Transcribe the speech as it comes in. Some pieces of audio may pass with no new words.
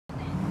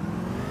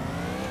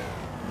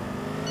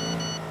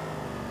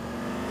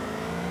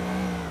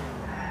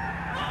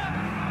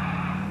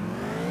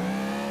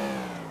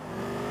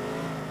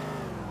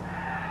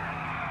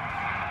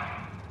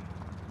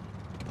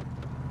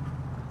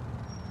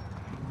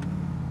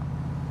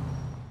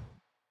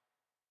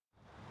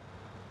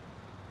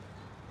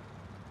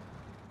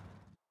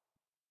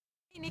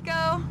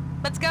Nico,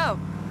 let's go.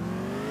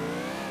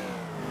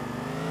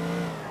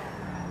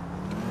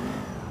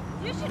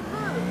 You should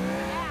move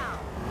now.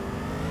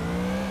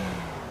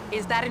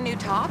 Is that a new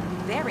top?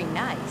 Very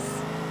nice.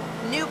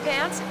 New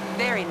pants?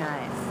 Very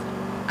nice.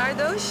 Are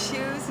those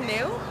shoes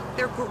new?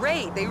 They're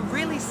great. They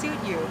really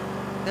suit you.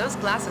 Those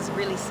glasses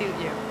really suit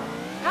you.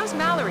 How's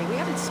Mallory? We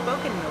haven't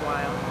spoken in a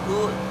while.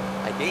 Good,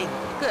 I think.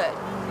 Good.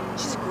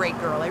 She's a great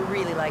girl. I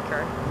really like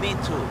her. Me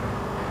too.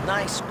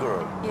 Nice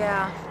girl.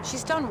 Yeah,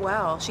 she's done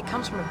well. She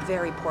comes from a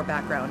very poor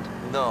background.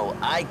 No,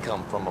 I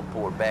come from a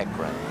poor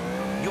background.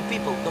 You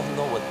people don't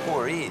know what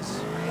poor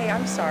is. Hey,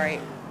 I'm sorry.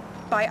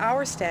 By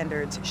our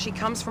standards, she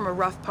comes from a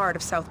rough part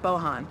of South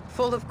Bohan,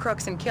 full of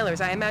crooks and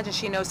killers. I imagine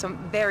she knows some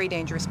very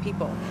dangerous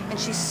people. And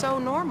she's so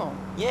normal.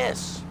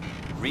 Yes,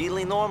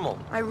 really normal.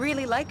 I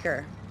really like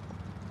her.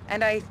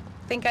 And I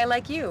think I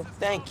like you.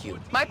 Thank you.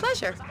 My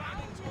pleasure.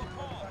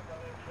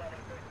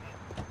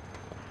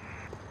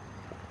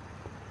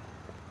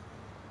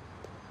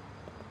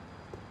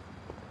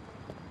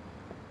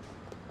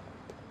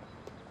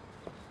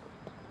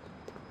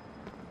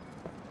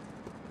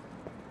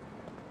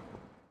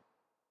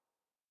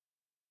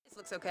 This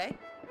looks okay.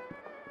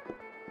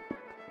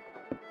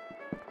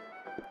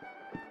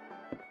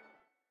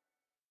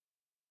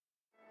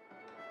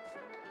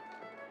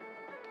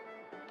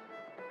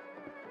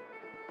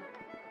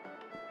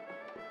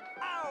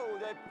 Oh,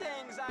 the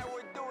things I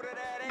would do to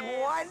that ass.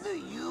 Why do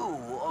you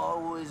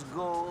always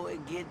go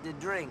and get the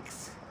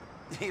drinks?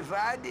 If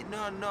I did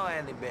not know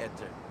any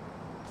better,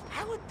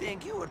 I would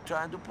think you were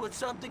trying to put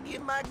something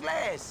in my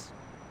glass.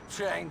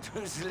 Trying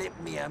to slip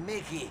me a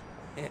Mickey.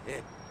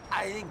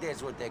 I think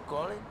that's what they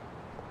call it.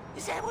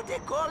 Is that what they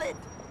call it?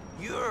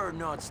 You're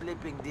not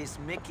slipping this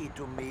Mickey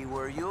to me,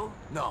 were you?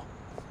 No.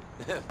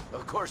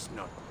 Of course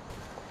not.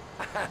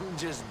 I'm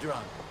just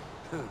drunk.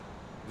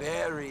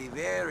 Very,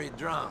 very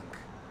drunk.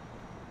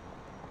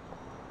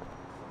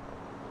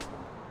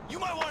 You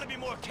might want to be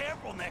more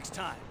careful next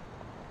time.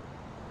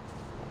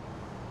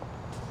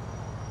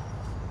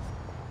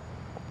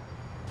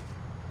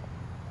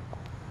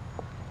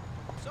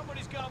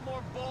 Somebody's got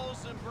more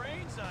balls than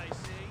brains, I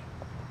see.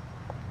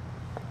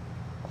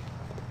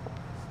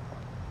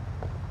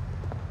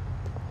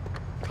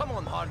 Come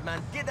on,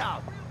 Hardman, get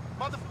out!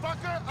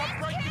 Motherfucker,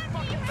 I'll break your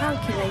fucking...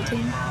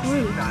 Calculating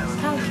route.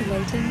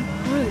 Calculating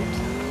route.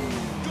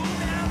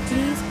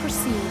 Please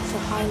proceed to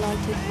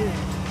highlighted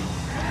route.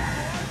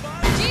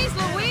 Jeez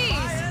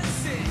Louise!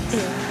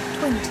 In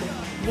 20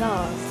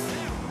 yards.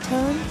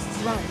 Turn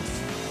right.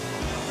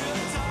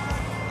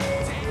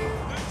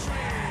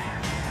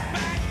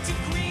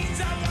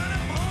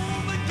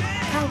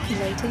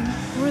 Calculating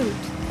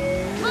route.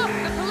 Look,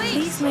 the police!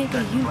 Please make a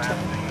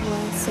U-turn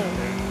where safe.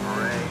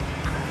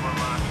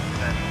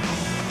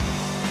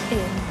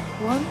 In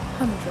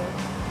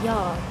 100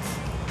 yards.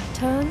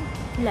 Turn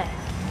left.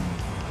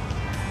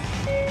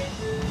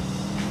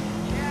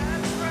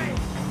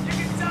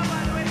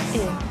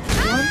 In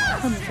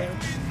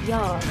 100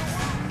 yards.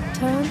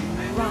 Turn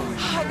right.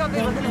 I thought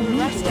they were Then gonna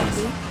arrest us.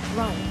 immediately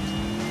right.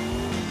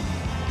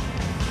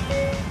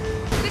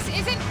 This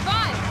isn't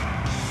fun!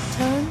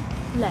 Turn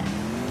left.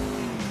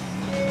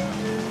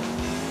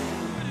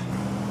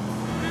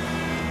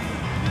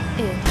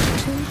 In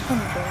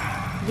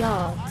 200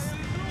 yards.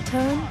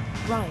 Turn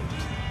right.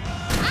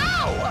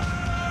 Ow!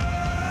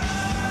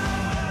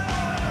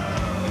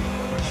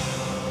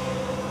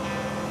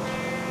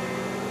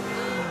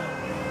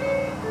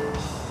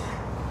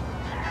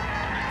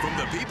 From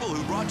the people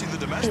who brought you the In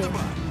domestic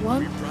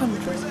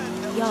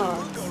 100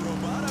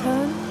 yards.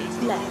 Turn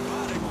left.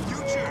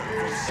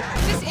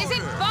 This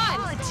isn't fun!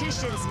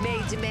 Politicians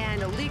may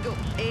demand illegal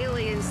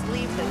aliens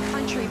leave the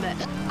country, but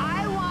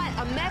I want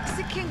a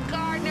Mexican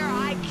gardener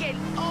I can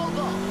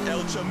ogle.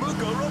 El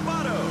Chamuco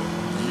Roboto.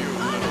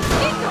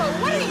 Nico,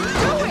 what are you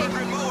doing?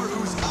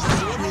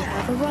 You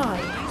have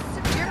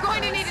arrived. You're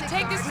going to need to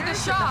take this to the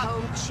shop.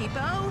 Home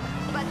cheapo,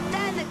 but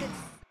then the good...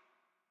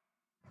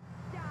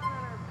 Down on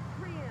our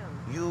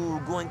trim.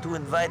 You going to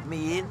invite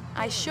me in?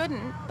 I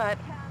shouldn't, but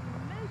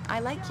I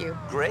like you.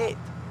 Great.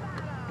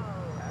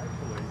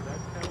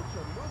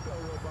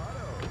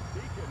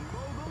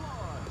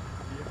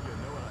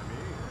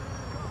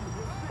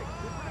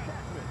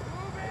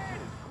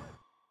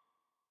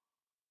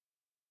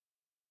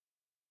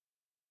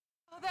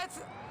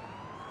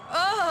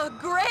 Oh,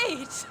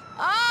 great!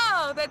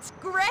 Oh, that's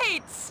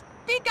great!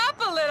 Speak up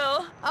a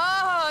little!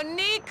 Oh,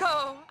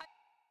 Nico!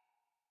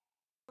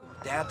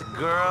 That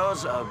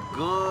girl's a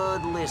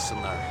good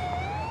listener.